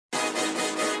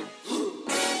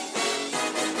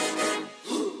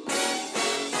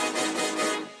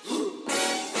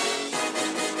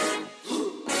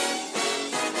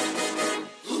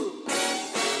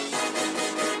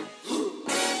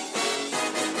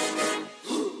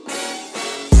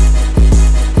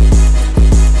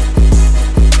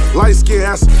Light skin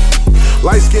ass,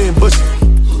 light skin bushy.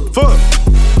 Fuck.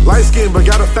 Light skin but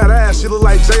got a fat ass, she look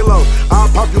like J-Lo. I'll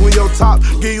pop you in your top,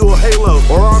 give you a halo.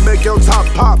 Or I'll make your top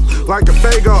pop like a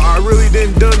Fago. I really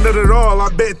didn't done that at all, I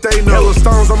bet they know. Hella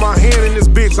stones on my hand in this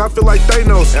bitch, I feel like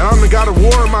Thanos. And I'm the god of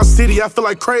war in my city, I feel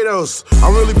like Kratos.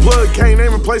 I'm really plugged, can't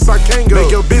name a place I can't go. Make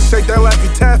your bitch shake that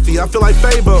Laffy Taffy, I feel like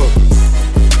Fabo.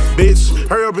 Bitch,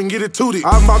 hurry up and get it tooted.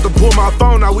 I'm about to pull my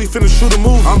phone, now we finna shoot a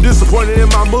movie. I'm disappointed in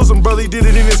my Muslim brother, he did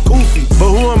it in his kufi. But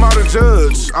who am I to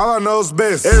judge? All I know is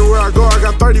best. Everywhere I go, I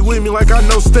got 30 with me like I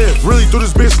know Steph. Really through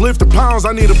this bitch lifting pounds,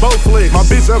 I need a bow flex. My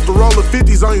bitch have to roll the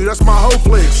 50s on you, that's my whole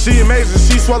flex. She amazing,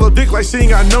 she swallow dick like she ain't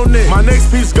got no neck. My next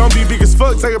piece gon' be big as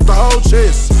fuck, take up the whole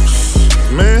chest.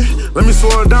 Man, let me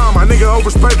slow it down. My nigga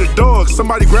oversprayed the dog.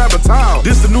 Somebody grab a towel.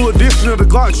 This the new edition of the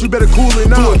Glock. You better cool it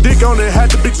now. Threw a dick on it, had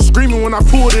the bitch screaming when I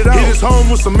pulled it out. Hit his home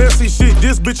with some messy shit.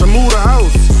 This bitch a move the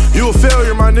house. You a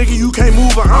failure, my nigga. You can't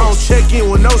move a house. I don't check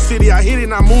in with no city. I hit it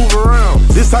and I move around.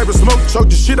 This type of smoke choke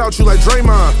the shit out you like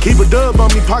Draymond. Keep a dub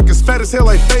on me, pockets fat as hell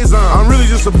like Faison. I'm really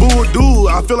just a bull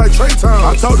dude. I feel like Trey Tom.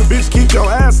 I told the bitch keep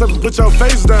your ass up and put your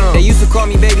face down. They used to call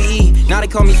me Baby E. Now they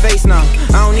call me Face now.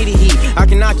 I don't need a heat. I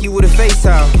can knock you with a face.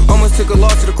 Almost took a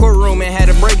loss to the courtroom and had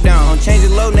a breakdown. I'm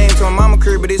changing low name to my mama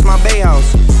crib, but it's my bay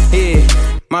house. Yeah,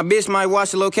 my bitch might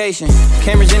watch the location.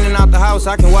 Cameras in and out the house,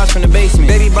 I can watch from the basement.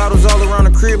 Baby bottles all around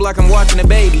the crib like I'm watching a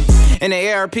baby. And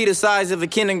the ARP the size of a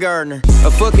kindergartner.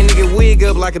 A fucking nigga wig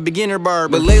up like a beginner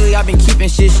barber. But lately I've been keeping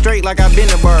shit straight like I've been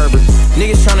a barber.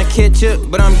 Niggas tryna catch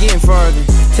up, but I'm getting farther.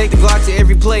 Take the Glock to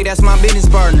every play, that's my business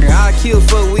partner. I kill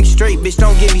for a week straight, bitch,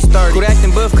 don't get me started. Quit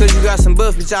acting buff cause you got some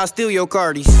buff, bitch, I'll steal your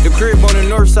cardies. The crib on the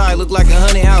north side look like a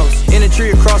haunted house. In a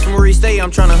tree across from where he stay,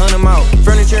 I'm tryna hunt him out.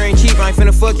 Furniture ain't cheap, I ain't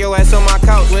finna fuck your ass on my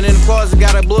couch. Went in the closet,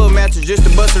 got a blow mattress just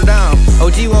to bust her down.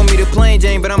 OG want me to plain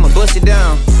Jane, but I'ma bust it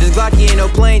down. This Glocky ain't no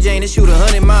plain Jane, it shoot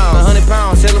 100 miles. 100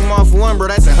 pounds, sell him off for one, bro,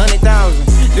 that's 100,000.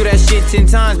 Do that shit 10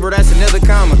 times, bro, that's another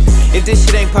comma. If this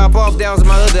shit ain't pop off, that was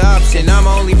my other option. Now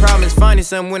my only problem is finding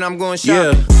something when I'm going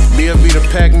shopping. Yeah, Bfb Da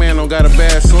Packman don't got a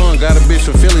bad son. Got a bitch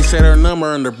from Philly, said her number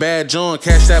under bad John.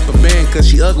 Cashed out a band cause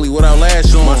she ugly without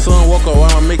lash on. My son woke up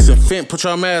while I'm mixing FLINT, put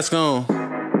your mask on.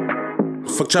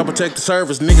 Fuck chopper, take the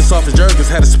service. Niggas soft as jerkers,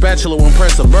 had a spatula when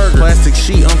press a burger. Plastic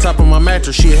sheet on top of my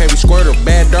mattress, she a heavy squirter.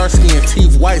 Bad dark skin,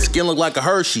 teeth white, skin look like a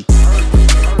Hershey.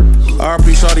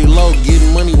 RP shawty low,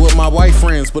 getting money with my white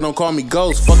friends, but don't call me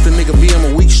Ghost. Fuck the nigga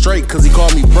BM a week straight, cause he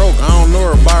called me broke. I don't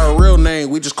know her by her real name,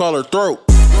 we just call her Throat.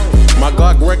 My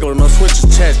Glock regular, no switch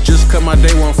attached. Just cut my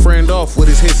day one friend off with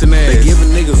his hissing ass. They giving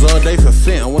niggas all day for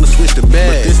FLINT, I wanna switch the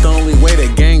bag. But this the only way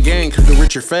that gang could get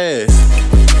richer fast.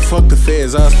 Fuck the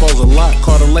feds, I expose a lot.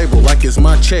 Call the label like it's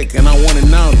my check, and I want it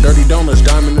now. Dirty donuts,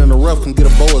 diamond in the rough, come get a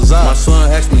bow of Zod. My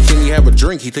son asked me, can he have a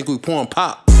drink? He think we pouring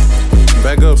pop.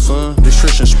 Back up, son, this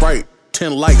Tristan Sprite.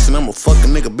 10 likes and I'ma fuck a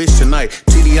nigga bitch tonight.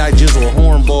 TDI jizzle a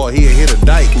hornball, he'll hit a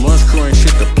dyke. Lunch crew ain't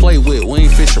shit to play with, we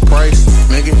ain't Fisher Price.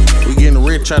 Nigga, we getting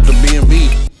rich out the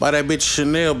BnB. Buy that bitch a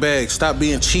Chanel bag, stop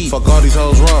being cheap. Fuck all these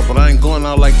hoes raw, but I ain't going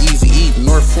out like Easy E.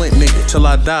 North Flint nigga, till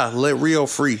I die, let Rio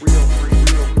free.